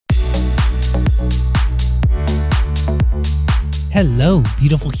Hello,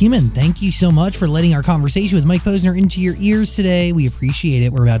 beautiful human. Thank you so much for letting our conversation with Mike Posner into your ears today. We appreciate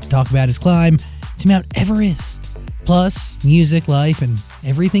it. We're about to talk about his climb to Mount Everest, plus music, life, and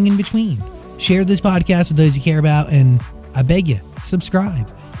everything in between. Share this podcast with those you care about, and I beg you, subscribe.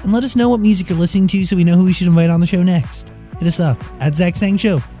 And let us know what music you're listening to so we know who we should invite on the show next. Hit us up at Zach Sang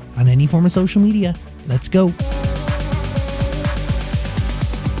Show on any form of social media. Let's go.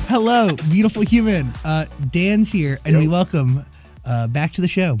 Hello, beautiful human. Dan's here, and we welcome back to the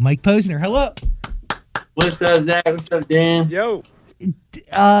show, Mike Posner. Hello. What's up, Zach? What's up, Dan? Yo.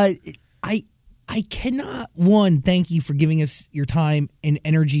 I cannot, thank you for giving us your time and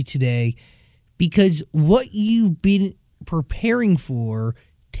energy today, because what you've been preparing for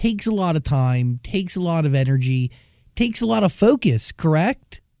takes a lot of time, takes a lot of energy, takes a lot of focus,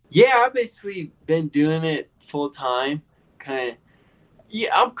 correct? Yeah, I've basically been doing it full time. Yeah,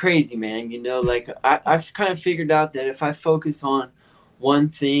 I'm crazy, man. You know, like I've kind of figured out that if I focus on one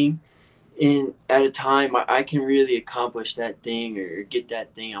thing at a time, I can really accomplish that thing or get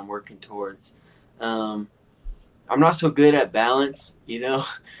that thing I'm working towards. I'm not so good at balance, you know.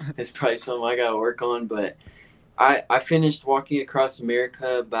 It's probably something I got to work on, but I finished Walking Across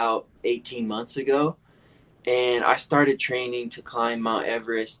America about 18 months ago, and I started training to climb Mount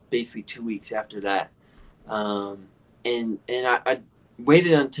Everest basically 2 weeks after that. And I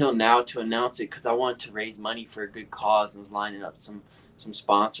waited until now to announce it because I wanted to raise money for a good cause and was lining up some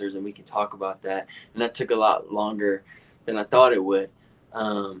sponsors, and we can talk about that. And that took a lot longer than I thought it would.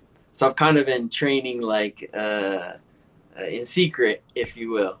 So I've kind of been training like in secret, if you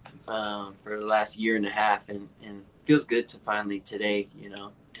will, for the last year and a half, and it feels good to finally today, you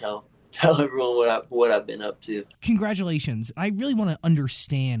know, tell everyone what I've been up to. Congratulations. I really want to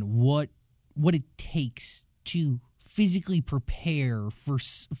understand what it takes to physically prepare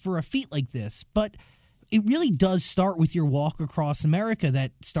for a feat like this, but it really does start with your walk across America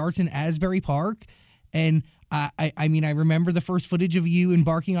that starts in Asbury Park. And I mean, I remember the first footage of you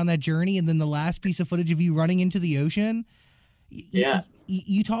embarking on that journey, and then the last piece of footage of you running into the ocean. Yeah.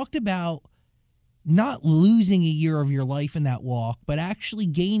 You talked about not losing a year of your life in that walk, but actually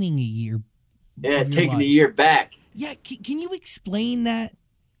gaining a year. Yeah, taking a year back. Yeah, can you explain that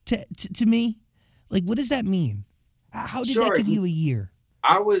to me? Like, what does that mean? How did that give you a year?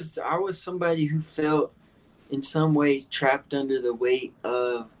 I was somebody who felt in some ways trapped under the weight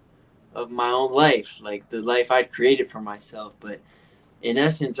of my own life, like the life I'd created for myself. But in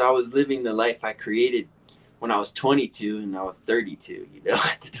essence, I was living the life I created when I was 22 and I was 32, you know,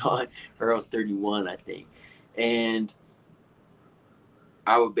 at the time, or I was 31, I think. And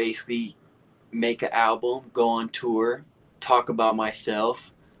I would basically make an album, go on tour, talk about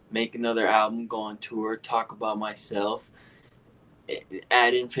myself, make another album, go on tour, talk about myself,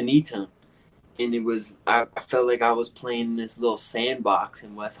 ad infinitum. And it was, I felt like I was playing in this little sandbox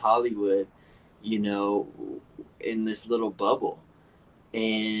in West Hollywood, you know, in this little bubble.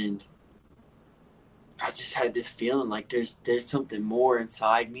 And I just had this feeling like there's something more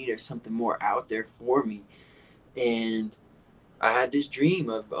inside me. There's something more out there for me. And I had this dream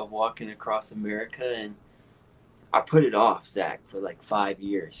of walking across America, and I put it off, Zach, for like 5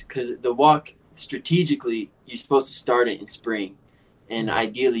 years. Because the walk, strategically, you're supposed to start it in spring. And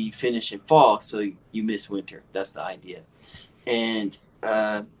ideally, you finish in fall, so you miss winter. That's the idea. And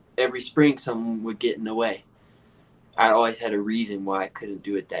every spring, someone would get in the way. I always had a reason why I couldn't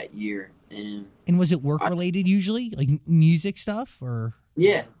do it that year. And was it work-related usually? Like music stuff? Or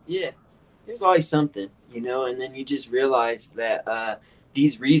Yeah. There's always something, you know? And then you just realize that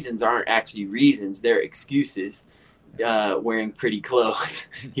these reasons aren't actually reasons. They're excuses. Wearing pretty clothes,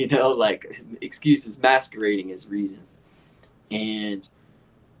 you know, like excuses masquerading as reasons. And,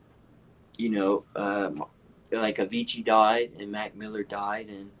 you know, like Avicii died and Mac Miller died,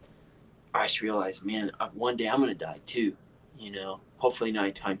 and I just realized, man, one day I'm going to die too, you know, hopefully not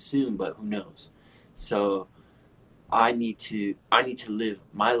anytime soon, but who knows? So I need to live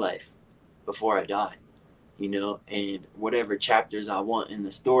my life before I die, you know, and whatever chapters I want in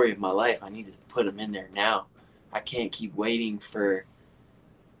the story of my life, I need to put them in there now. I can't keep waiting for,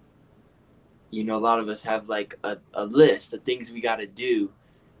 you know, a lot of us have like a list of things we got to do.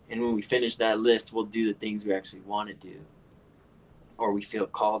 And when we finish that list, we'll do the things we actually want to do or we feel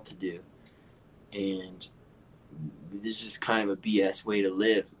called to do. And this is kind of a BS way to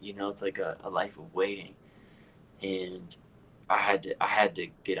live. You know, it's like a life of waiting. And I had to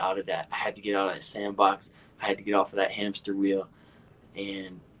get out of that. I had to get out of that sandbox. I had to get off of that hamster wheel,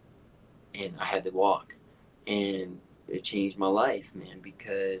 and I had to walk. And it changed my life, man,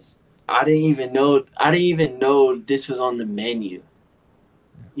 because I didn't even know this was on the menu.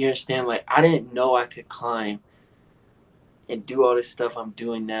 You understand? Like, I didn't know I could climb and do all this stuff I'm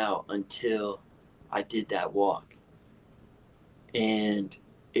doing now until I did that walk. And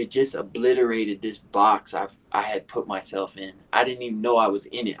it just obliterated this box I had put myself in. I didn't even know I was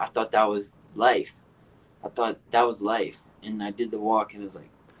in it. I thought that was life. I thought that was life. And I did the walk, and it was like,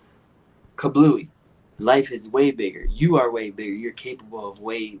 kablooey. Life is way bigger. You are way bigger. You're capable of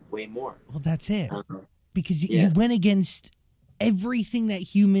way, way more. Well, that's it. Because you went against everything that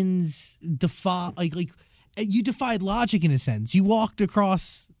humans defy. Like you defied logic in a sense. You walked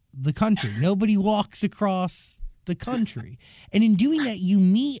across the country. Nobody walks across the country. And in doing that, you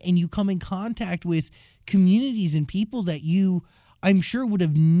meet and you come in contact with communities and people that you, I'm sure, would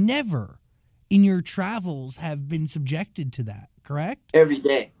have never in your travels have been subjected to that, correct? Every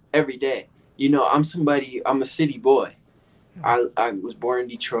day. You know, I'm a city boy. I was born in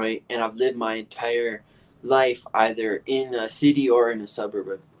Detroit, and I've lived my entire life either in a city or in a suburb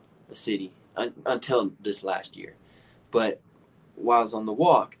of a city until this last year. But while I was on the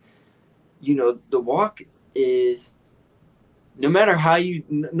walk, you know, the walk is no matter how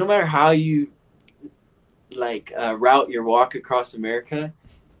you like route your walk across America,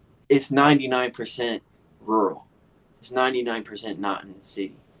 it's 99% rural. It's 99% not in the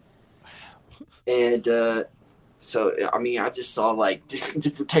city. And so, I mean, I just saw like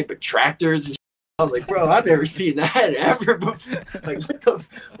different type of tractors. And I was like, bro, I've never seen that ever before. Like,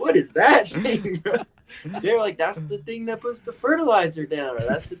 what is that thing, bro? They're like, that's the thing that puts the fertilizer down, or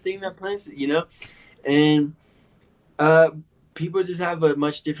that's the thing that plants it, you know? And people just have a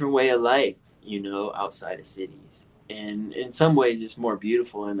much different way of life, you know, outside of cities. And in some ways, it's more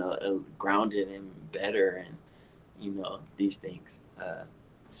beautiful and grounded and better, and, you know, these things.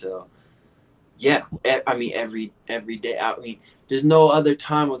 So, yeah, I mean, every day. I mean, there's no other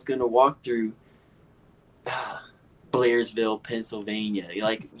time I was going to walk through Blairsville, Pennsylvania.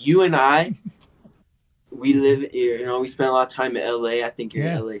 Like, you and I, we live here, you know, we spend a lot of time in LA. I think you're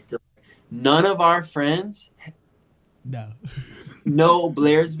in LA still. None of our friends know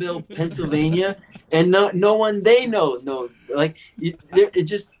Blairsville, Pennsylvania, and no one they know knows. Like, you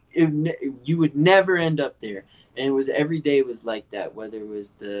would never end up there. And it was every day was like that, whether it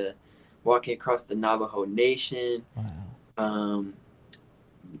was the walking across the Navajo Nation. Wow.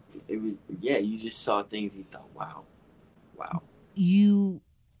 It was, you just saw things you thought, wow. You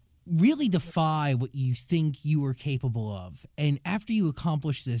really defy what you think you are capable of. And after you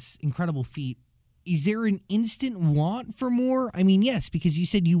accomplish this incredible feat, is there an instant want for more? I mean, yes, because you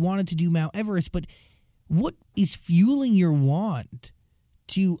said you wanted to do Mount Everest, but what is fueling your want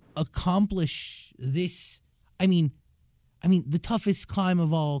to accomplish this? I mean, the toughest climb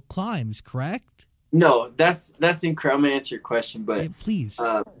of all climbs, correct? No, that's incredible. I'm gonna answer your question, but please.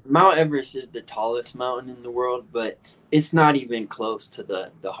 Mount Everest is the tallest mountain in the world, but it's not even close to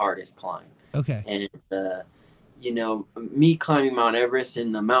the hardest climb. Okay. And you know, me climbing Mount Everest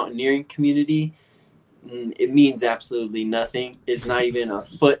in the mountaineering community, it means absolutely nothing. It's not even a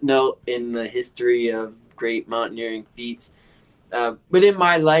footnote in the history of great mountaineering feats. But in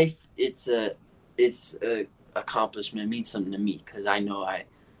my life, it's a accomplishment. It means something to me because I know I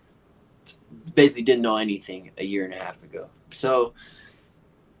basically didn't know anything a year and a half ago. So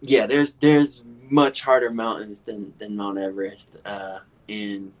yeah, there's much harder mountains than Mount Everest,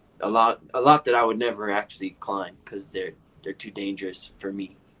 and a lot that I would never actually climb because they're too dangerous for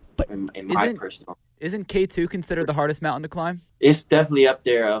me. But in my personal. Isn't K2 considered the hardest mountain to climb? It's definitely up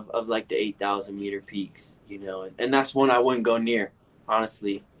there of like the 8,000 meter peaks, you know, and that's one I wouldn't go near.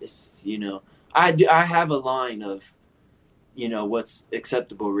 Honestly, it's, you know, I have a line of, you know, what's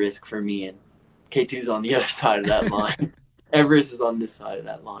acceptable risk for me, and K2's on the other side of that line. Everest is on this side of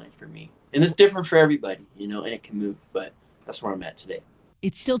that line for me, and it's different for everybody, you know, and it can move, but that's where I'm at today.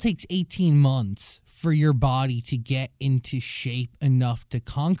 It still takes 18 months for your body to get into shape enough to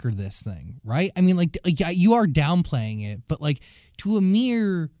conquer this thing, right? I mean, like you are downplaying it, but like to a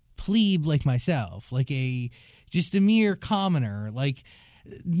mere plebe like myself, like just a mere commoner, like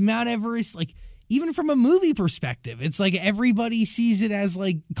Mount Everest, like even from a movie perspective, it's like everybody sees it as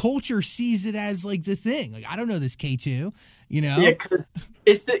like culture sees it as like the thing. Like, I don't know this K2, you know? Yeah, because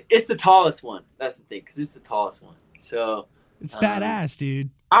it's the tallest one. That's the thing, because it's the tallest one. So it's badass, dude.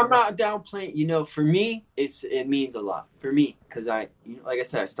 I'm not downplaying. You know, for me, it means a lot for me because like I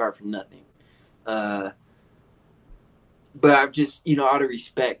said, I start from nothing. But I'm just, you know, out of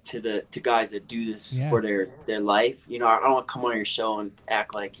respect to guys that do this for their life. You know, I don't want to come on your show and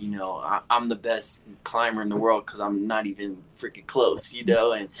act like, you know, I'm the best climber in the world because I'm not even freaking close. You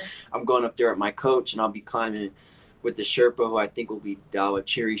know, and I'm going up there with my coach, and I'll be climbing with the Sherpa, who I think will be Dawa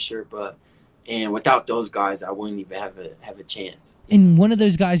Chiri Sherpa. And without those guys, I wouldn't even have a chance. And one of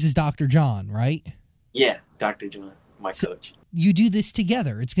those guys is Dr. John, right? Yeah, Dr. John. my So coach. you do this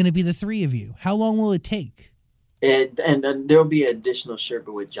together. It's going to be the three of you. How long will it take? And then there'll be an additional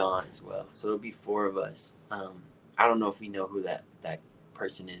Sherpa with John as well. So it'll be four of us. I don't know if we know who that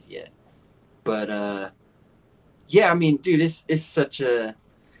person is yet. But yeah, I mean, dude, it's such a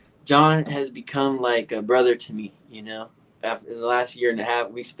John has become like a brother to me, you know. After the last year and a half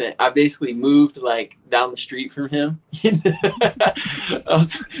I basically moved like down the street from him. We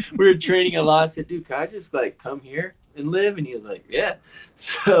were training a lot. I said, dude, can I just like come here and live? And he was like, yeah.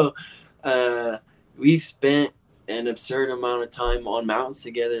 So we've spent an absurd amount of time on mountains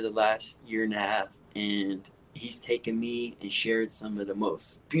together the last year and a half. And he's taken me and shared some of the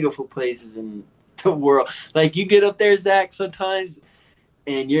most beautiful places in the world. Like you get up there, Zach, sometimes,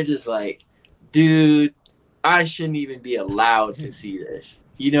 and you're just like, dude, I shouldn't even be allowed to see this.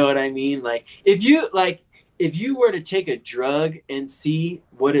 You know what I mean? Like if you were to take a drug and see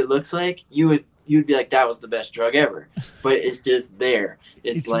what it looks like, you'd be like, that was the best drug ever. But it's just there.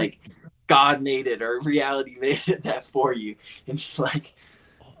 It's like God made it or reality made it that for you. And it's like,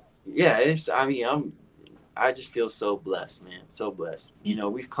 yeah, I just feel so blessed, man. So blessed. You know,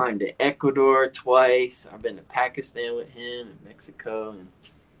 we've climbed to Ecuador twice. I've been to Pakistan with him and Mexico, and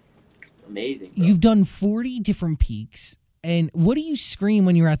it's amazing. Bro. You've done 40 different peaks. And what do you scream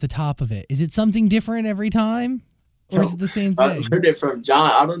when you're at the top of it? Is it something different every time? Or is it the same thing? I heard it from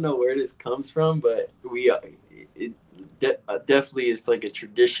John. I don't know where this comes from, but it definitely is like a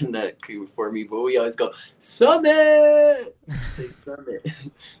tradition for me. But we always go, Summit! Say Summit.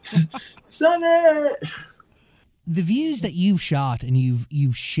 Summit! The views that you've shot and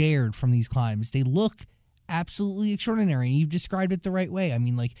you've shared from these climbs, they look absolutely extraordinary. And you've described it the right way. I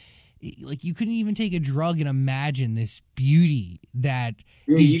mean, like you couldn't even take a drug and imagine this beauty that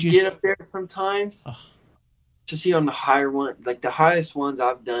is just... get up there sometimes. Just on the higher one, like the highest ones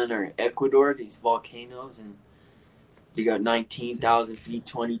I've done are in Ecuador, these volcanoes, and you got 19,000 feet,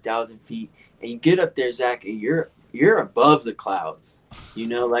 20,000 feet, and you get up there, Zach, and you're above the clouds. You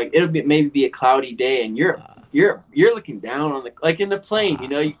know, like it'll be a cloudy day, and you're looking down on like in the plane. You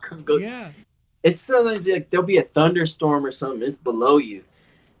know, you could go. Yeah. It's sometimes like there'll be a thunderstorm or something. It's below you,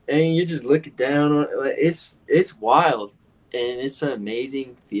 and you're just looking down on it. Like, it's wild, and it's an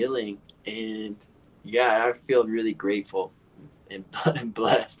amazing feeling, and yeah, I feel really grateful and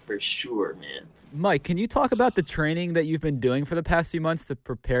blessed for sure, man. Mike, can you talk about the training that you've been doing for the past few months to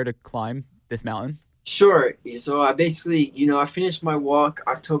prepare to climb this mountain? Sure. So I basically, I finished my walk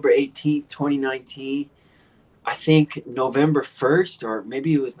October 18th, 2019. I think November 1st, or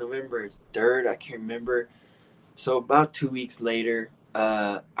maybe it was November 3rd. I can't remember. So about 2 weeks later,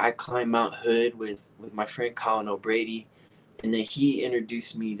 I climbed Mount Hood with my friend Colin O'Brady, and then he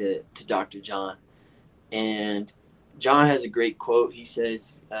introduced me to Dr. John. And John has a great quote. He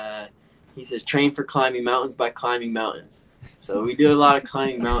says, train for climbing mountains by climbing mountains. So we do a lot of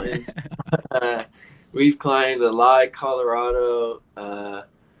climbing mountains. We've climbed a lot in Colorado,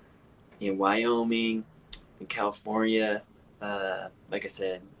 in Wyoming, in California, like I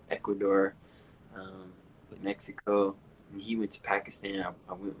said, Ecuador, Mexico. And he went to Pakistan.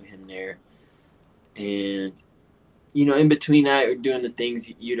 I went with him there. And in between that, we're doing the things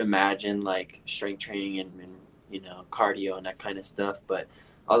you'd imagine, like strength training and cardio and that kind of stuff. But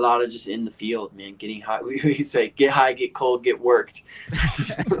a lot of just in the field, man, getting high. We say, get high, get cold, get worked.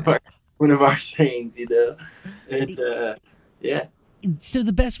 one of our sayings, And yeah. So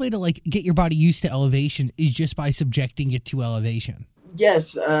the best way to get your body used to elevation is just by subjecting it to elevation.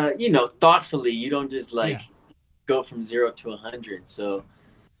 Yes, thoughtfully. You don't just go from 0 to 100. So,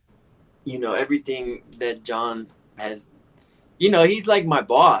 everything that John has, he's like my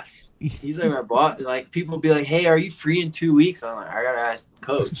boss. He's like my boss. Like people be like, "Hey, are you free in 2 weeks?" I'm like, I gotta ask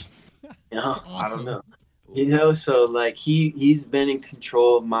Coach. Awesome. I don't know. So like he's been in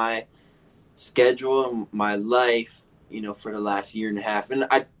control of my schedule and my life, for the last year and a half. And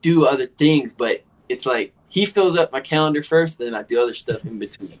I do other things, but it's like he fills up my calendar first, then I do other stuff in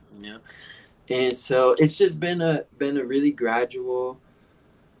between. And so it's just been a really gradual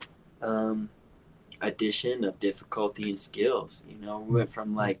addition of difficulty and skills. We went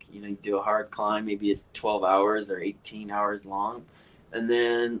from you do a hard climb, maybe it's 12 hours or 18 hours long, and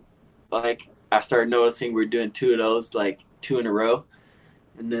then I started noticing we're doing 2 of those, 2 in a row,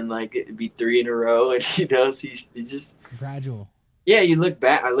 and then it'd be 3 in a row, and so it's just gradual. Yeah, I look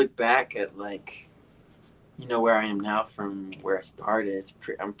back at where I am now from where I started.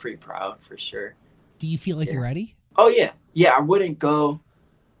 I'm pretty proud for sure. Do you feel like you're ready? Oh yeah. I wouldn't go.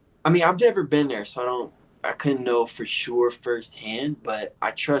 I mean, I've never been there, so I couldn't know for sure firsthand, but I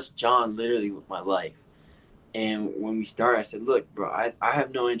trust John literally with my life. And when we started, I said, look, bro, I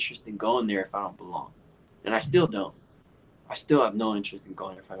have no interest in going there if I don't belong. And I still don't. I still have no interest in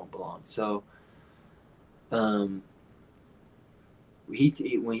going if I don't belong. So, when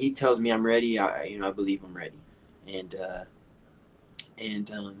he tells me I'm ready, I believe I'm ready, and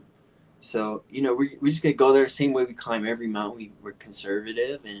so we're just gonna go there the same way we climb every mountain. We're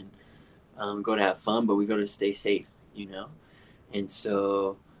conservative and go to have fun, but we go to stay safe, and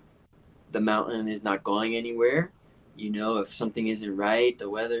so the mountain is not going anywhere. If something isn't right, the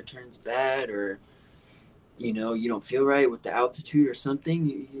weather turns bad, or you don't feel right with the altitude or something,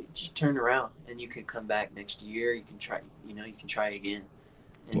 you just turn around and you can come back next year. You can try again.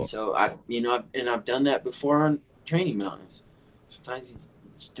 And Well, so I've done that before on training mountains. Sometimes you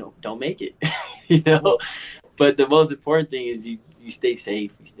just don't make it, well, but the most important thing is you stay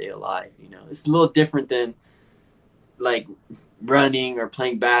safe, you stay alive. It's a little different than like running or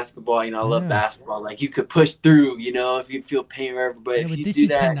playing basketball. I love Yeah. basketball. Like you could push through, if you feel pain or whatever, but Yeah, if but you this do you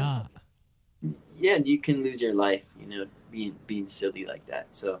that, cannot. yeah, you can lose your life, being silly like that.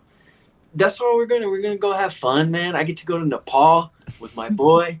 So that's what we're gonna go have fun, man. I get to go to Nepal with my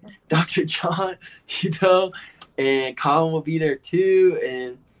boy, Dr. John, and Colin will be there too.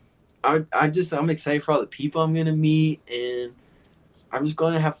 And I'm excited for all the people I'm gonna meet, and I'm just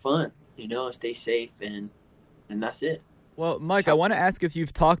going to have fun, and stay safe, and that's it. well, Mike, I want to ask if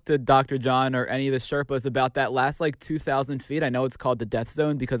you've talked to Dr. John or any of the Sherpas about that last 2,000 feet. I know it's called the death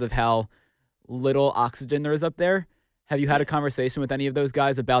zone because of how little oxygen there is up there. Have you had a conversation with any of those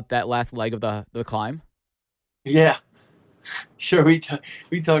guys about that last leg of the climb? Yeah, sure. We talk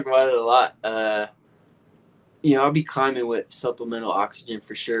about it a lot. I'll be climbing with supplemental oxygen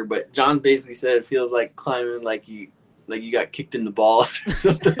for sure. But John basically said it feels like climbing like you got kicked in the balls or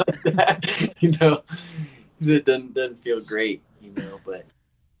something like that. It doesn't feel great. But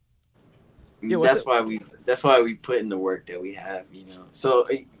Yeah, that's why we put in the work that we have. So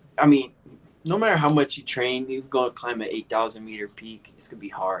I mean, no matter how much you train, you go and climb an 8,000 meter peak. It's gonna be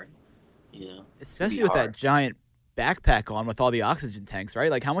hard. especially with that giant backpack on with all the oxygen tanks,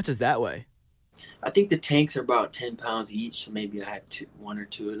 right? Like, how much does that weigh? I think the tanks are about 10 pounds each, so maybe I had one or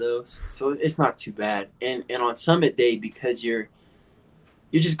two of those. So it's not too bad. And on summit day, because you're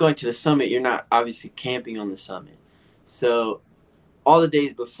just going to the summit, you're not obviously camping on the summit. So all the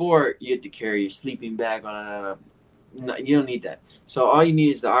days before, you have to carry your sleeping bag on. No, you don't need that. So all you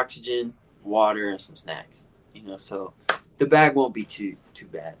need is the oxygen, water, and some snacks. So the bag won't be too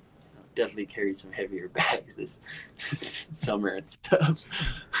bad. Definitely carry some heavier bags this summer and stuff.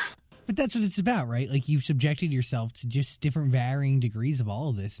 But that's what it's about, right? Like, you've subjected yourself to just different varying degrees of all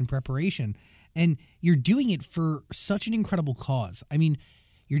of this in preparation. And you're doing it for such an incredible cause. I mean,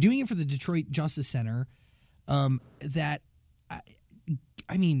 you're doing it for the Detroit Justice Center. That,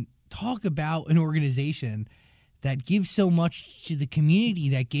 I mean, talk about an organization that gives so much to the community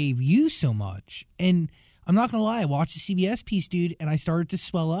that gave you so much. And I'm not going to lie, I watched the CBS piece, dude, and I started to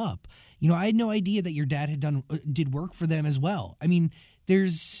swell up. I had no idea that your dad did work for them as well. I mean,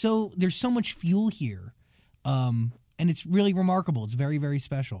 there's so much fuel here, and it's really remarkable. It's very, very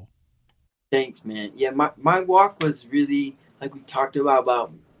special. Thanks, man. Yeah, my walk was really, like we talked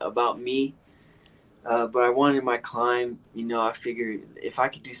about me, but I wanted my climb. I figured if I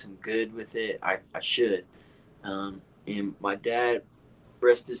could do some good with it, I should. And my dad,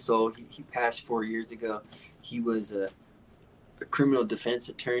 rest his soul, he passed 4 years ago. He was a criminal defense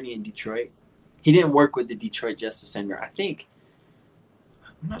attorney in Detroit. He didn't work with the Detroit Justice Center. I'm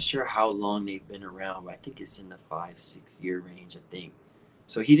not sure how long they've been around, but I think it's in the 5-6 year range, I think.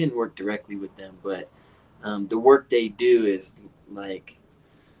 So he didn't work directly with them, but the work they do is like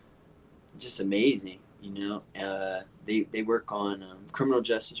just amazing. They work on criminal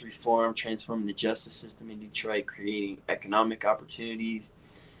justice reform, transforming the justice system in Detroit, creating economic opportunities,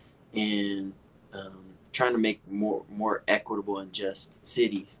 and trying to make more equitable and just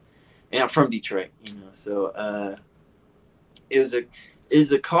cities. And I'm from Detroit, so it was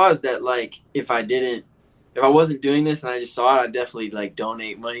a cause that, like, if I wasn't doing this and I just saw it, I'd definitely like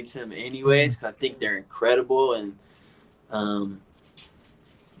donate money to them anyways, because I think they're incredible. And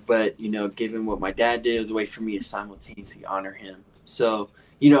but given what my dad did, it was a way for me to simultaneously honor him. So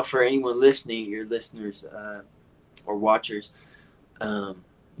for anyone listening, your listeners or watchers,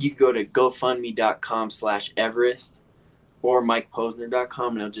 you can go to GoFundMe.com/Everest or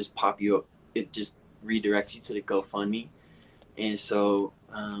MikePosner.com, and it'll just pop you up. It just redirects you to the GoFundMe. And so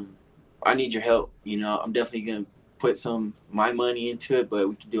I need your help. I'm definitely going to put some of my money into it, but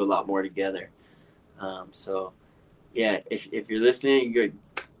we can do a lot more together. So, yeah, if you're listening, you could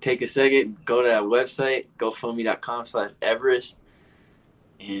take a second, go to that website, GoFundMe.com/Everest,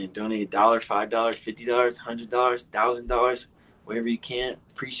 and donate $1, $5, $50, $100, $1,000, whatever you can.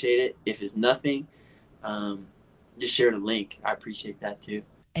 Appreciate it. If it's nothing, just share the link. I appreciate that too.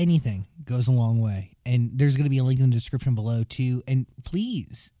 Anything goes a long way. And there's going to be a link in the description below too. And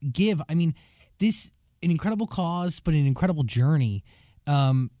please give. I mean, this an incredible cause, but an incredible journey.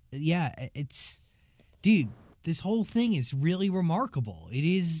 Yeah, it's, dude, this whole thing is really remarkable. It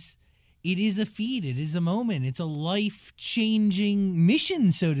is a feat. It is a moment. It's a life-changing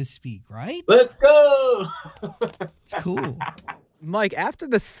mission, so to speak, right? Let's go. It's cool. Mike, after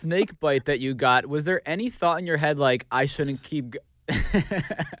the snake bite that you got, was there any thought in your head like, I shouldn't keep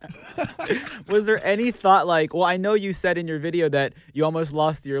Was there any thought like, well, I know you said in your video that you almost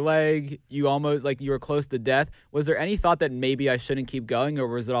lost your leg, you almost, like, you were close to death. Was there any thought that maybe I shouldn't keep going, or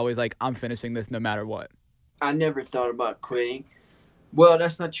was it always like, I'm finishing this no matter what? I never thought about quitting. Well,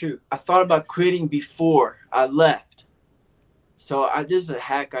 that's not true. I thought about quitting before I left. So this is a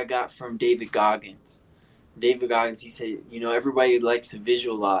hack I got from David Goggins. David Goggins, he said, everybody likes to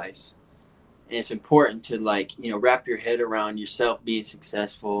visualize. And it's important to, wrap your head around yourself being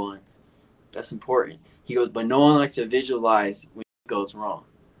successful. And that's important. He goes, but no one likes to visualize when it goes wrong.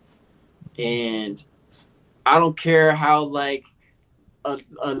 And I don't care how,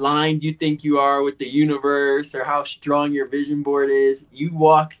 aligned you think you are with the universe or how strong your vision board is. You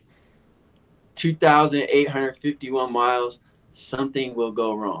walk 2,851 miles, something will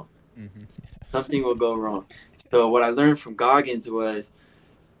go wrong. Mm-hmm. Something will go wrong. So what I learned from Goggins was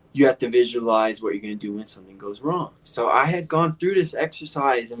you have to visualize what you're going to do when something goes wrong. So I had gone through this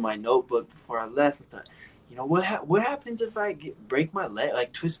exercise in my notebook before I left. I thought, what happens if I break my leg,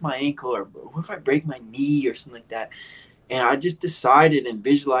 like twist my ankle, or what if I break my knee or something like that? And I just decided and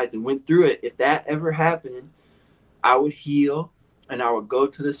visualized and went through it. If that ever happened, I would heal and I would go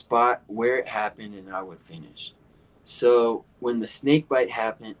to the spot where it happened and I would finish. So when the snake bite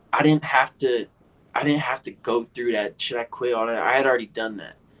happened, I didn't have to go through that. Should I quit all that? I had already done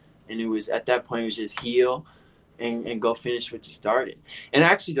that. And it was at that point, it was just heal and go finish what you started. And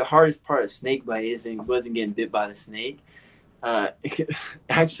actually the hardest part of snake bite wasn't getting bit by the snake.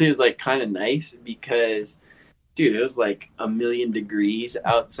 Actually, it was kind of nice because, dude, it was 1,000,000 degrees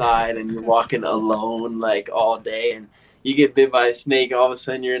outside and you're walking alone all day, and you get bit by a snake. All of a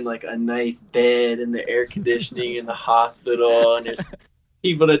sudden you're in a nice bed in the air conditioning in the hospital, and there's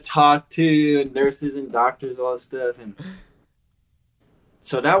people to talk to and nurses and doctors, all this stuff. And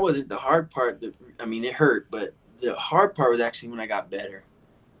so that wasn't the hard part. It hurt, but the hard part was actually when I got better.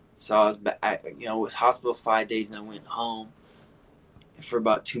 So I was hospital 5 days and I went home for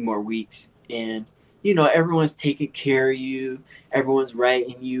about 2 more weeks. And everyone's taking care of you. Everyone's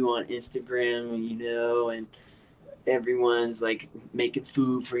writing you on Instagram, and everyone's making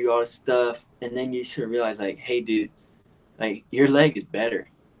food for you, all this stuff. And then you sort of realize hey, dude, your leg is better.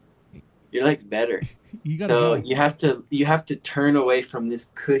 Your leg's better. You gotta so go. you have to turn away from this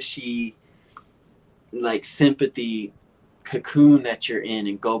cushy, sympathy cocoon that you're in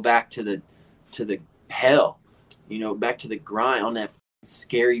and go back to the hell, back to the grind on that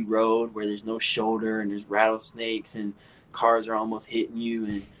scary road where there's no shoulder and there's rattlesnakes and cars are almost hitting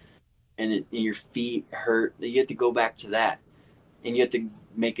you and your feet hurt. You have to go back to that, and you have to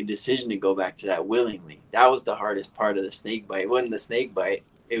make a decision to go back to that willingly. That was the hardest part of the snake bite. It wasn't the snake bite.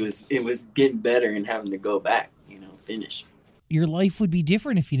 It was getting better and having to go back, finish. Your life would be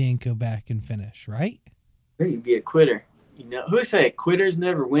different if you didn't go back and finish, right? You'd be a quitter. Who say quitters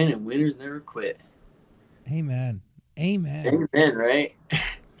never win and winners never quit? Amen. Amen, right?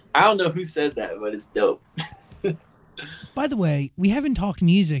 I don't know who said that, but it's dope. By the way, we haven't talked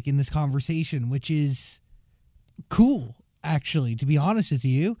music in this conversation, which is cool, actually, to be honest with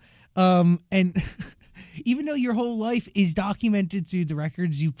you. And even though your whole life is documented through the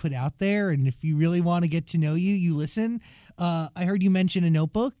records you've put out there, and if you really want to get to know you, you listen. I heard you mention a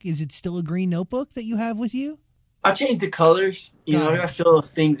notebook. Is it still a green notebook that you have with you? I changed the colors. I gotta fill those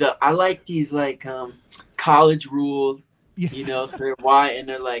things up. I like these college ruled, so they're white and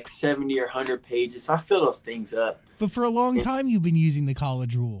they're 70 or 100 pages. So I fill those things up. But for a long time, you've been using the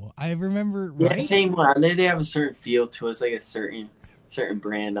college rule. I remember, right? Yeah, same one. They have a certain feel to it. It's a certain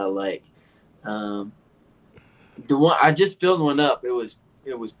brand I like. The one I just filled one up. It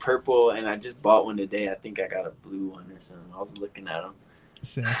was purple, and I just bought one today. I think I got a blue one or something. I was looking at them.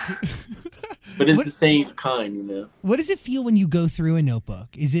 But it's the same kind, What does it feel when you go through a notebook?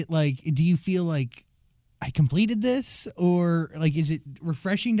 Is it do you feel like I completed this, or is it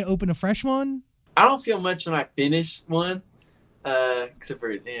refreshing to open a fresh one? I don't feel much when I finish one, except for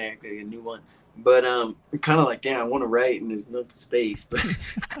a new one. But I'm kind of damn, I want to write and there's no space.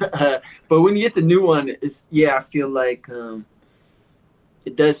 But but when you get the new one, I feel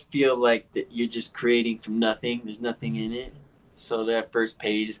it does feel like that you're just creating from nothing. There's nothing in it. So that first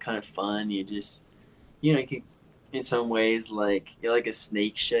page is kind of fun. You just, you can in some ways. Like you're like a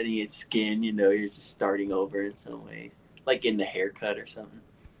snake shedding its skin. You know, you're just starting over in some ways, like getting a haircut or something.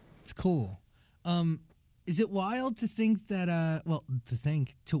 It's cool. Is it wild to think that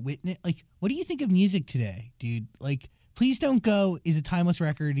to witness, like, what do you think of music today, dude? Like, Please Don't Go is a timeless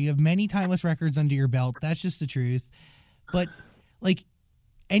record. You have many timeless records under your belt. That's just the truth. But like,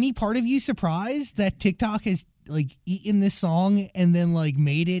 any part of you surprised that TikTok has like eaten this song and then like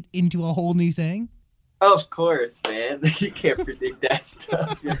made it into a whole new thing? Of course, man. You can't predict that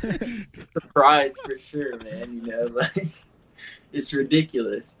stuff. You're surprised for sure, man. You know, like it's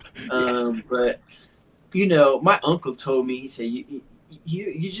ridiculous. But you know, my uncle told me, he said,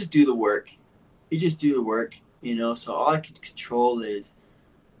 you just do the work. You just do the work. You know, so all I can control is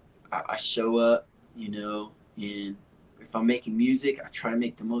I show up. You know, and if I'm making music, I try to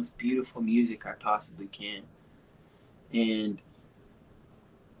make the most beautiful music I possibly can. And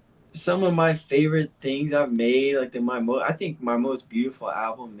some of my favorite things I've made, like I think my most beautiful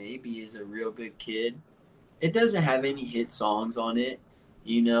album maybe is A Real Good Kid. It doesn't have any hit songs on it,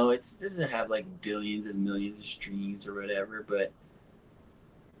 you know. It doesn't have like billions and millions of streams or whatever. But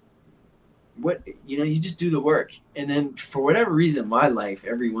you just do the work, and then for whatever reason, in my life,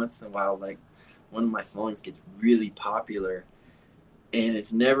 every once in a while, like one of my songs gets really popular, and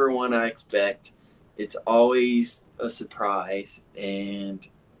it's never one I expect. It's always a surprise, and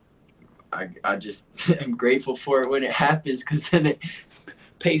I just am grateful for it when it happens, because then it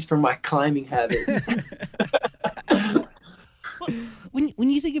pays for my climbing habits. When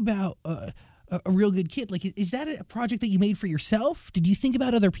you think about a Real Good Kid, like, is that a project that you made for yourself? Did you think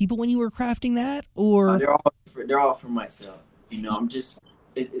about other people when you were crafting that, or they're all for myself? You know, I'm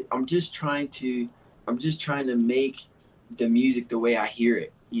just trying to make the music the way I hear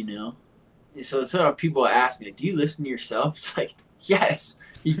it. You know, and so people ask me, do you listen to yourself? It's like, yes.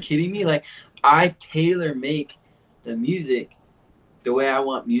 Are you kidding me? Like, I tailor make the music the way I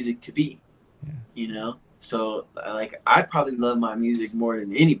want music to be. Yeah. You know, so like I probably love my music more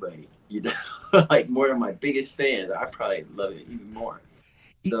than anybody. You know, like more than my biggest fans. I probably love it even more.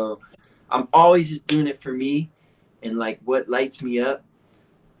 So I'm always just doing it for me, and like what lights me up,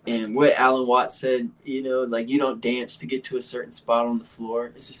 and what Alan Watts said. You know, like you don't dance to get to a certain spot on the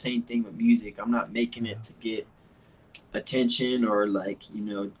floor. It's the same thing with music. I'm not making it to get attention or like, you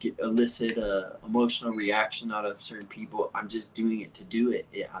know, elicit a emotional reaction out of certain people. I'm just doing it to do it.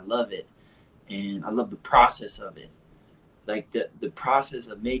 I love it, and I love the process of it. Like the process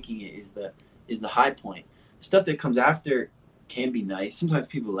of making it is the high point. Stuff that comes after can be nice. Sometimes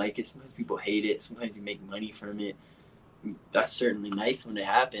people like it, sometimes people hate it, sometimes you make money from it. That's certainly nice when it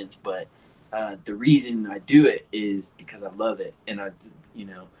happens, but the reason I do it is because I love it. And I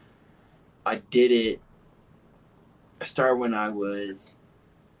did it. I started when I was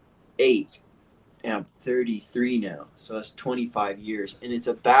 8, and I'm 33 now. So that's 25 years. And it's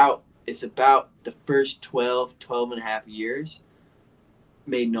about the first 12 and a half years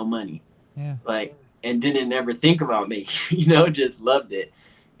made no money. Yeah. Like, and didn't ever think about making, you know, just loved it.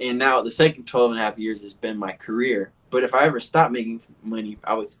 And now the second 12 and a half years has been my career. But if I ever stopped making money,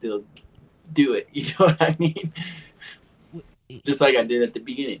 I would still do it. You know what I mean? Just like I did at the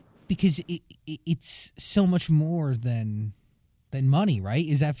beginning. Because it's so much more than money, right?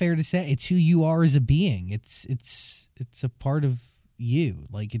 Is that fair to say? It's who you are as a being. It's a part of you.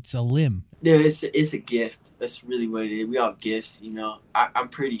 Like, it's a limb. Yeah, it's a gift. That's really what it is. We all have gifts, you know. I'm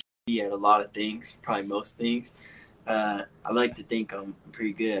pretty shitty at a lot of things, probably most things. I like to think I'm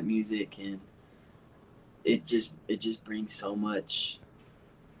pretty good at music, and it just brings so much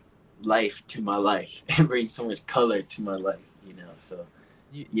life to my life. It brings so much color to my life, you know. So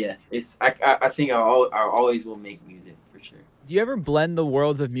yeah, I think I always will make music for sure. Do you ever blend the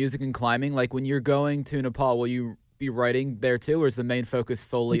worlds of music and climbing? Like when you're going to Nepal, will you be writing there too, or is the main focus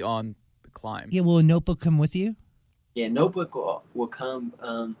solely on the climb? Yeah, will a notebook come with you? Yeah, notebook will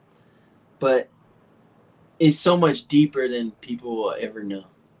come, but it's so much deeper than people will ever know.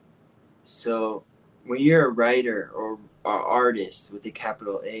 So when you're a writer or artist with a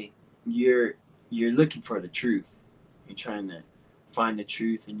capital A, you're looking for the truth. You're trying to find the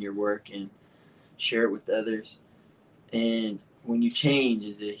truth in your work and share it with others. And when you change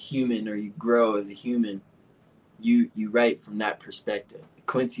as a human, or you grow as a human, you write from that perspective.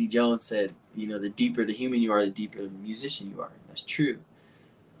 Quincy Jones said, you know, the deeper the human you are, the deeper the musician you are. That's true.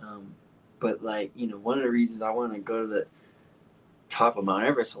 But like, you know, one of the reasons I want to go to the top of Mount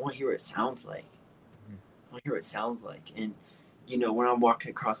Everest, I want to hear what it sounds like. I want to hear what it sounds like. And, you know, when I'm walking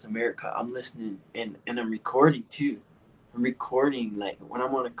across America, I'm listening and I'm recording too. I'm recording like when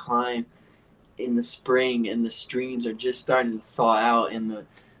I'm on a climb in the spring and the streams are just starting to thaw out, and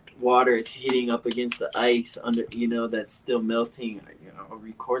water is hitting up against the ice under, that's still melting, I'll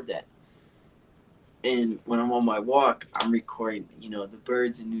record that. And when I'm on my walk, I'm recording, the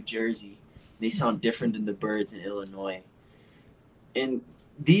birds in New Jersey. They sound different than the birds in Illinois. And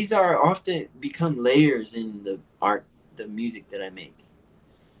these are often become layers in the art, the music that I make.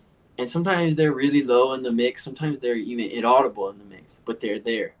 And sometimes they're really low in the mix. Sometimes they're even inaudible in the mix, but they're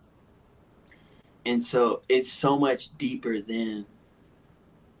there. And so it's so much deeper than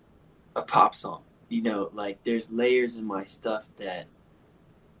a pop song. Like there's layers in my stuff that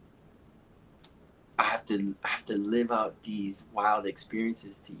I have to live out these wild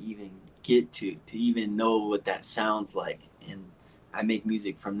experiences to even get to even know what that sounds like. And I make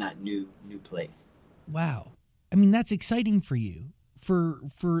music from that new place. Wow. I mean, that's exciting for you, for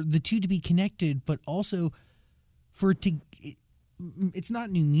the two to be connected, but also for it to, it's not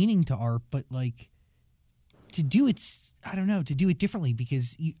new meaning to art, but like to do it, I don't know, to do it differently,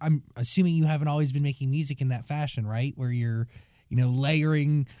 because I'm assuming you haven't always been making music in that fashion, right? Where you're,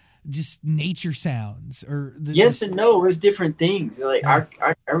 layering just nature sounds or yes and no. It was different things. Like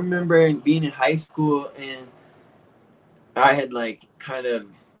I remember being in high school and I had like kind of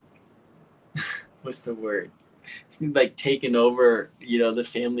what's the word? Like taken over, the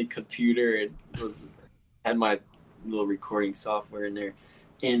family computer and had my little recording software in there,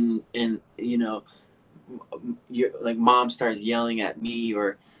 and like mom starts yelling at me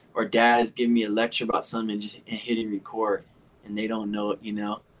or dad is giving me a lecture about something and just hitting record, and they don't know,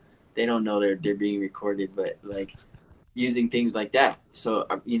 they don't know they're being recorded, but like using things like that. So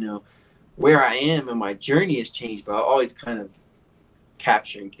where I am and my journey has changed, but I'm always kind of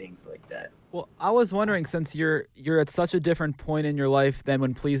capturing things like that. Well, I was wondering, since you're at such a different point in your life than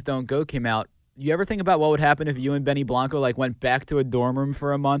when Please Don't Go came out, you ever think about what would happen if you and Benny Blanco like went back to a dorm room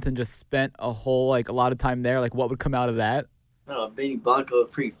for a month and just spent a lot of time there? Like, what would come out of that? Oh, Benny Blanco, a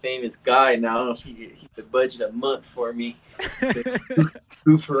pretty famous guy now. I don't know if he could budget a month for me to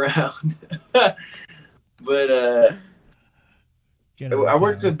goof around. But I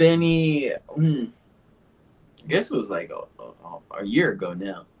worked with Benny, I guess it was like a year ago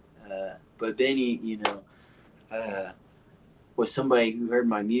now. But Benny, was somebody who heard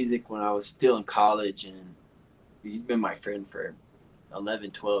my music when I was still in college, and he's been my friend for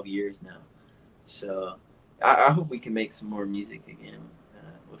 11, 12 years now. So I hope we can make some more music again.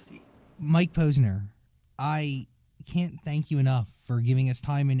 We'll see. Mike Posner, I can't thank you enough for giving us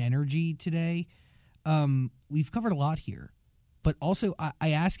time and energy today. We've covered a lot here, but also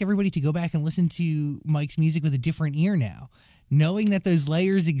I ask everybody to go back and listen to Mike's music with a different ear now, knowing that those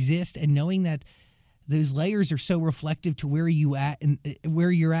layers exist and knowing that those layers are so reflective to where you're at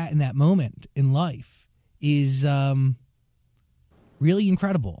in that moment in life is really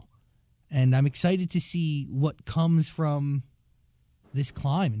incredible. And I'm excited to see what comes from this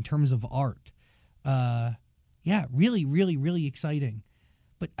climb in terms of art. Really, really, really exciting.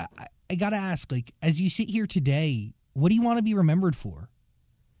 But I got to ask, like, as you sit here today, what do you want to be remembered for?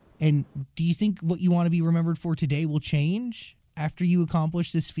 And do you think what you want to be remembered for today will change after you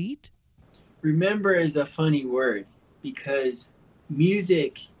accomplish this feat? Remember is a funny word because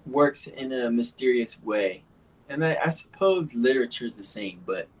music works in a mysterious way. And I suppose literature is the same,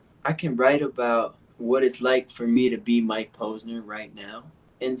 but I can write about what it's like for me to be Mike Posner right now.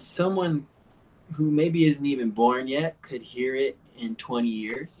 And someone who maybe isn't even born yet could hear it in 20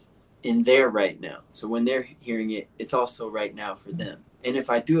 years in their right now. So when they're hearing it, it's also right now for them. And if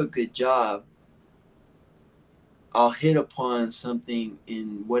I do a good job, I'll hit upon something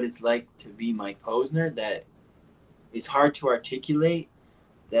in what it's like to be Mike Posner that is hard to articulate,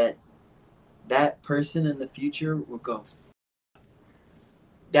 that person in the future will go,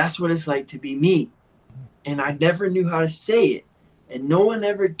 that's what it's like to be me. And I never knew how to say it. And no one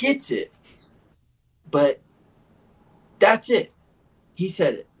ever gets it. But that's it. He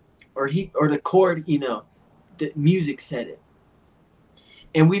said it. Or the chord, the music said it.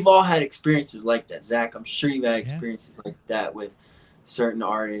 And we've all had experiences like that. Zach, I'm sure you've had experiences like that with certain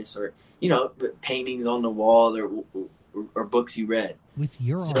artists or, paintings on the wall or books you read. With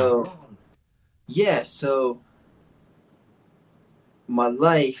your art. Yeah, so my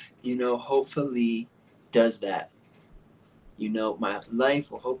life, hopefully does that. My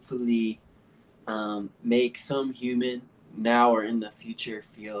life will hopefully make some human now or in the future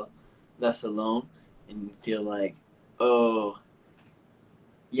feel less alone and feel like, oh,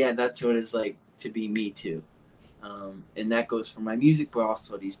 yeah, that's what it's like to be me too. And that goes for my music, but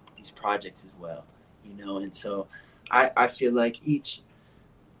also these projects as well, And so I feel like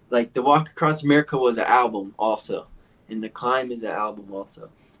the Walk Across America was an album also. And The Climb is an album also.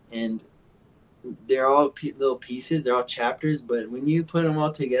 And they're all little pieces, they're all chapters, but when you put them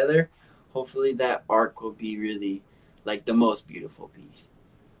all together, hopefully that arc will be really like the most beautiful piece.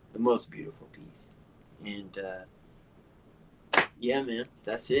 The most beautiful piece. And yeah, man,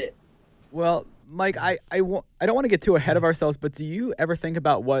 that's it. Well, Mike, I don't want to get too ahead of ourselves, but do you ever think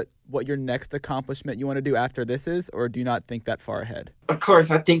about what your next accomplishment you want to do after this is, or do you not think that far ahead? Of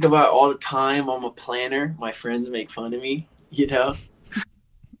course, I think about it all the time. I'm a planner. My friends make fun of me, you know.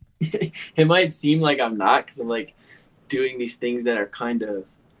 It might seem like I'm not, because I'm like doing these things that are kind of,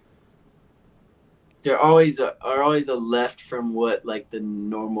 they're always a left from what like the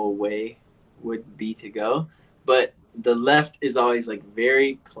normal way would be to go, but the left is always like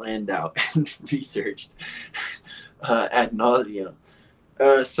very planned out and researched ad nauseum.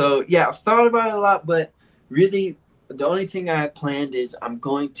 So yeah, I've thought about it a lot, but really the only thing I have planned is I'm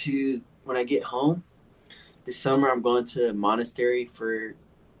going to, when I get home this summer, I'm going to a monastery for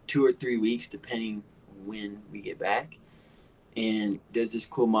 2 or 3 weeks, depending when we get back. And there's this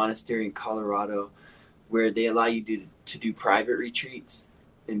cool monastery in Colorado where they allow you to do private retreats.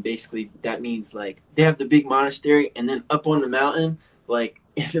 And basically that means like they have the big monastery, and then up on the mountain, like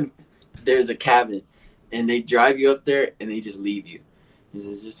there's a cabin, and they drive you up there and they just leave you.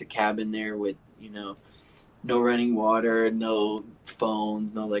 There's just a cabin there with, you know, no running water, no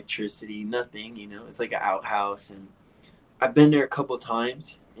phones, no electricity, nothing, you know. It's like an outhouse. And I've been there a couple of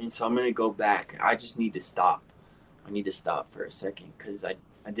times, and so I'm going to go back. I just need to stop. I need to stop for a second, because I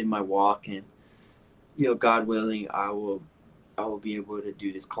did my walk, and, you know, God willing, I will be able to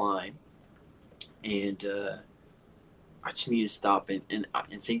do this climb. And I just need to stop and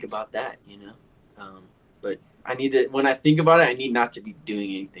think about that, you know. But I need to, when I think about it, I need not to be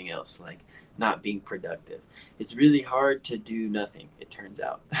doing anything else, like not being productive. It's really hard to do nothing, it turns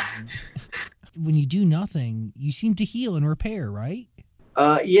out. When you do nothing, you seem to heal and repair, right?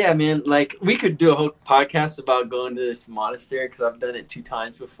 Yeah, man. Like, we could do a whole podcast about going to this monastery, because I've done it 2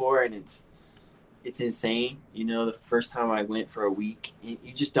 times before, and it's insane. You know, the first time I went for a week,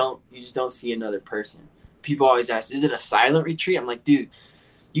 you just don't see another person. People always ask, "Is it a silent retreat?" I'm like, dude,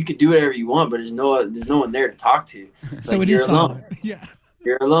 you could do whatever you want, but there's no one there to talk to. So like, it is silent. Yeah.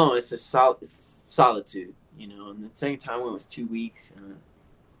 You're alone. It's it's solitude, you know. And the second time it was 2 weeks,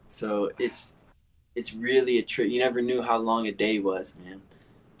 so it's really a trip. You never knew how long a day was, man,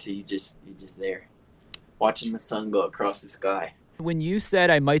 till you're just there, watching the sun go across the sky. When you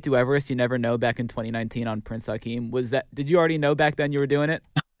said I might do Everest, you never know, back in 2019 on Prince Hakeem, did you already know back then you were doing it?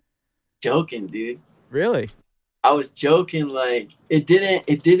 Joking, dude. Really? I was joking. Like, I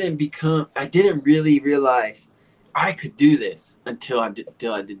didn't really realize I could do this until I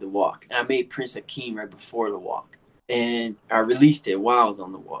did the walk. And I made Prince Hakeem right before the walk, and I released it while I was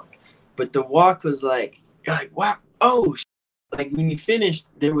on the walk. But the walk was like wow, oh, like when you finished,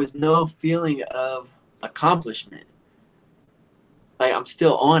 there was no feeling of accomplishment. Like, I'm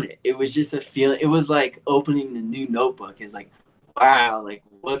still on it. It was just a feeling. It was like opening the new notebook. It's like, wow, like,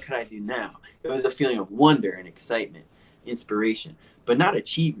 what could I do now? It was a feeling of wonder and excitement, inspiration, but not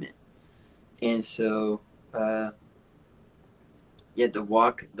achievement. And so, yeah, the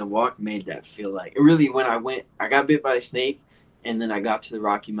walk made that feel like, really, when I got bit by a snake, and then I got to the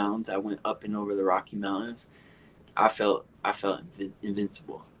Rocky Mountains. I went up and over the Rocky Mountains. I felt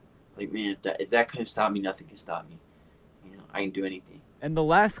invincible. Like, man, if that couldn't stop me, nothing can stop me. You know, I can do anything. And the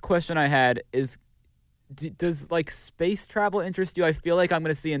last question I had is, does like space travel interest you? I feel like I'm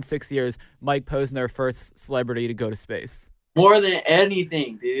going to see in 6 years Mike Posner, first celebrity to go to space. More than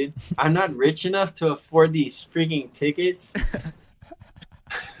anything, dude. I'm not rich enough to afford these freaking tickets.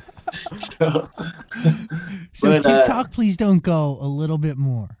 So TikTok, please don't go a little bit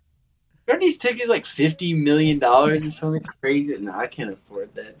more. Are these tickets like $50 million or something crazy? No, I can't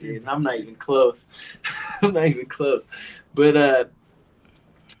afford that, dude. I'm not even close. I'm not even close. But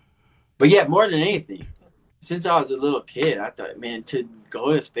yeah, more than anything, since I was a little kid, I thought, man, to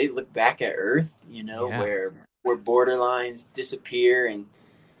go to space, look back at Earth, you know, where borderlines disappear,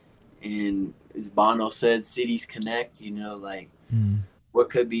 and as Bono said, cities connect, you know, like what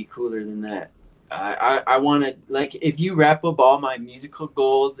could be cooler than that? I want to, like, if you wrap up all my musical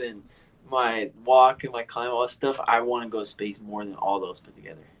goals and my walk and my climb, all that stuff, I want to go to space more than all those put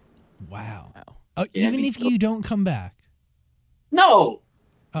together. Wow. Even if you don't come back? No.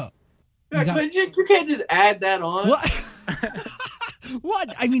 Oh. You can't just add that on. What?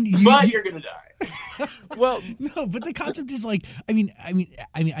 What? I mean, you're gonna die. Well, no, but the concept is like, I mean,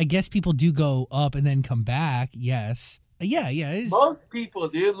 I guess people do go up and then come back. Yes. Yeah. Most people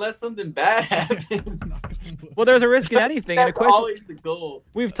do, unless something bad happens. Well, there's a risk in anything. That's and a question, always the goal.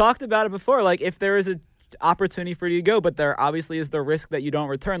 We've talked about it before. Like, if there is opportunity for you to go, but there obviously is the risk that you don't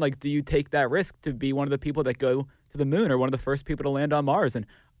return. Like, do you take that risk to be one of the people that go to the moon or one of the first people to land on Mars? And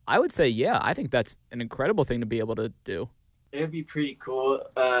I would say, yeah, I think that's an incredible thing to be able to do. It would be pretty cool.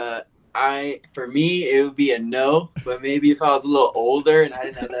 For me, it would be a no, but maybe if I was a little older and I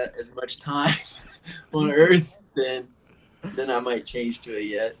didn't have that as much time on Earth, then I might change to a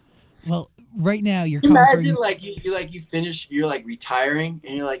yes. Well, right now you're imagine like you finish, you're like retiring,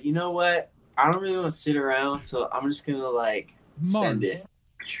 and you're like, you know what? I don't really want to sit around, so I'm just gonna like send it.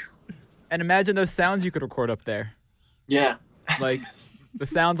 And imagine those sounds you could record up there. Yeah. Like the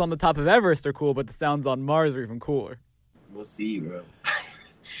sounds on the top of Everest are cool, but the sounds on Mars are even cooler. We'll see, bro.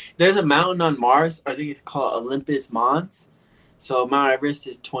 There's a mountain on Mars. I think it's called Olympus Mons. So Mount Everest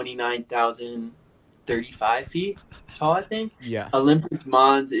is 29,035 feet tall, I think. Yeah. Olympus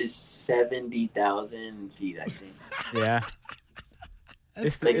Mons is 70,000 feet, I think. Yeah.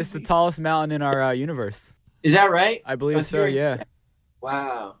 It's the tallest mountain in our universe. Is that right? I believe so, yeah.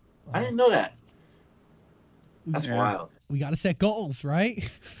 Wow. I didn't know that. That's wild. We got to set goals, right?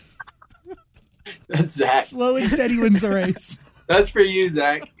 That's Zach. Slow and steady wins the race. That's for you,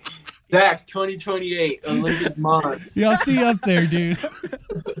 Zach. Zach, 2028, Olympus Mons. Yeah, I'll see you up there, dude.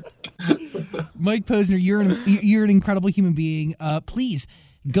 Mike Posner, you're an incredible human being. Please,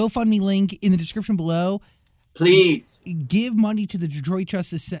 GoFundMe link in the description below. Please give money to the Detroit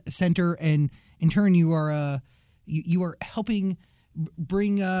Justice Center, and in turn, you are helping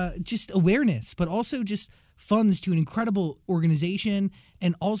bring just awareness, but also just funds to an incredible organization.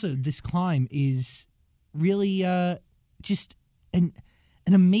 And also, this climb is really just an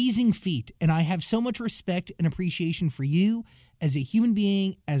amazing feat, and I have so much respect and appreciation for you as a human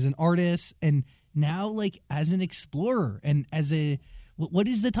being, as an artist, and now like as an explorer and as a what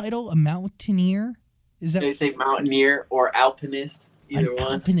is the title? A mountaineer? Is that they say mountaineer or alpinist? Either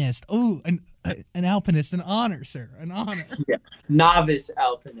one. Alpinist. Oh, an alpinist, an honor, sir, an honor. Yeah, novice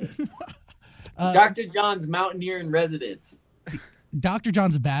alpinist. Dr. John's mountaineer in residence. Dr.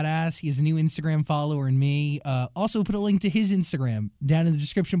 John's a badass. He has a new Instagram follower in me. Also put a link to his Instagram down in the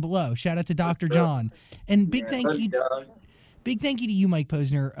description below. Shout out to Dr. John. And big thank you to you, Mike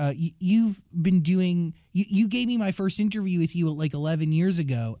Posner. You've been doing, you gave me my first interview with you like 11 years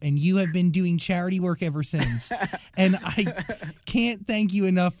ago, and you have been doing charity work ever since. And I can't thank you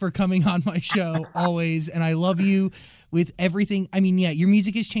enough for coming on my show always. And I love you with everything. I mean, yeah, your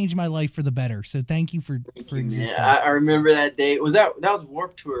music has changed my life for the better. So thank you for existing. Yeah, I remember that day. That was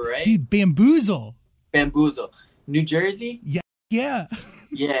Warped Tour, right? Dude, Bamboozle, New Jersey. Yeah.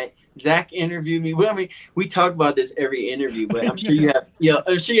 Yeah, Zach interviewed me. Well, I mean, we talk about this every interview, but I'm sure you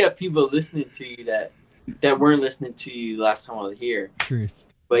have people listening to you that weren't listening to you last time I was here. Truth.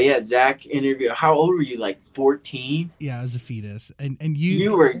 But yeah, Zach interviewed. How old were you? Like 14? Yeah, I was a fetus, and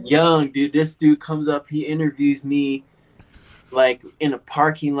you were young, dude. This dude comes up, he interviews me. Like in a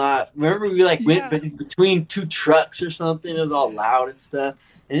parking lot. Remember we went between two trucks or something. It was all loud and stuff.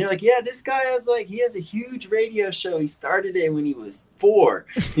 And you're like, yeah, this guy has a huge radio show. He started it when he was 4,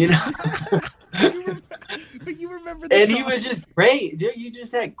 you know. But you remember the and he was just great, dude. You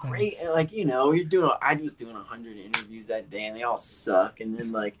just had great, like, you know, I was doing 100 interviews that day, and they all suck. And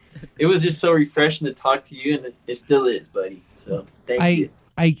then like, it was just so refreshing to talk to you, and it still is, buddy. So thank you.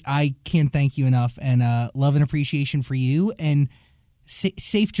 I can't thank you enough, and love and appreciation for you, and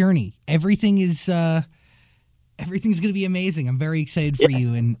safe journey. Everything's going to be amazing. I'm very excited for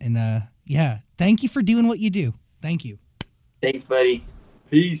you, and yeah, thank you for doing what you do. Thank you. Thanks, buddy.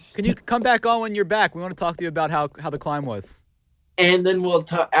 Peace. Can you come back on when you're back? We want to talk to you about how the climb was. And then we'll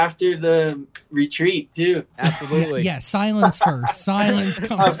talk after the retreat too. Absolutely. Yeah, silence first. Silence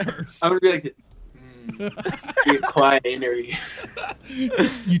comes first. I'm gonna be like, be a quiet interview.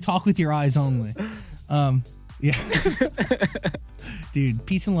 Just you talk with your eyes only. Yeah. Dude,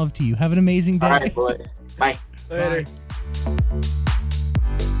 peace and love to you. Have an amazing day. All right, boys. Bye. Later.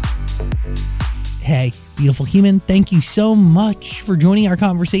 Hey, beautiful human. Thank you so much for joining our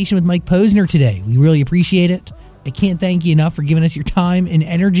conversation with Mike Posner today. We really appreciate it. I can't thank you enough for giving us your time and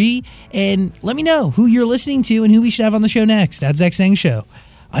energy. And let me know who you're listening to and who we should have on the show next at Zach Sang Show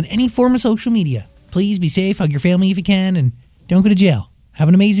on any form of social media. Please be safe, hug your family if you can, and don't go to jail. Have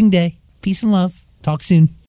an amazing day. Peace and love. Talk soon.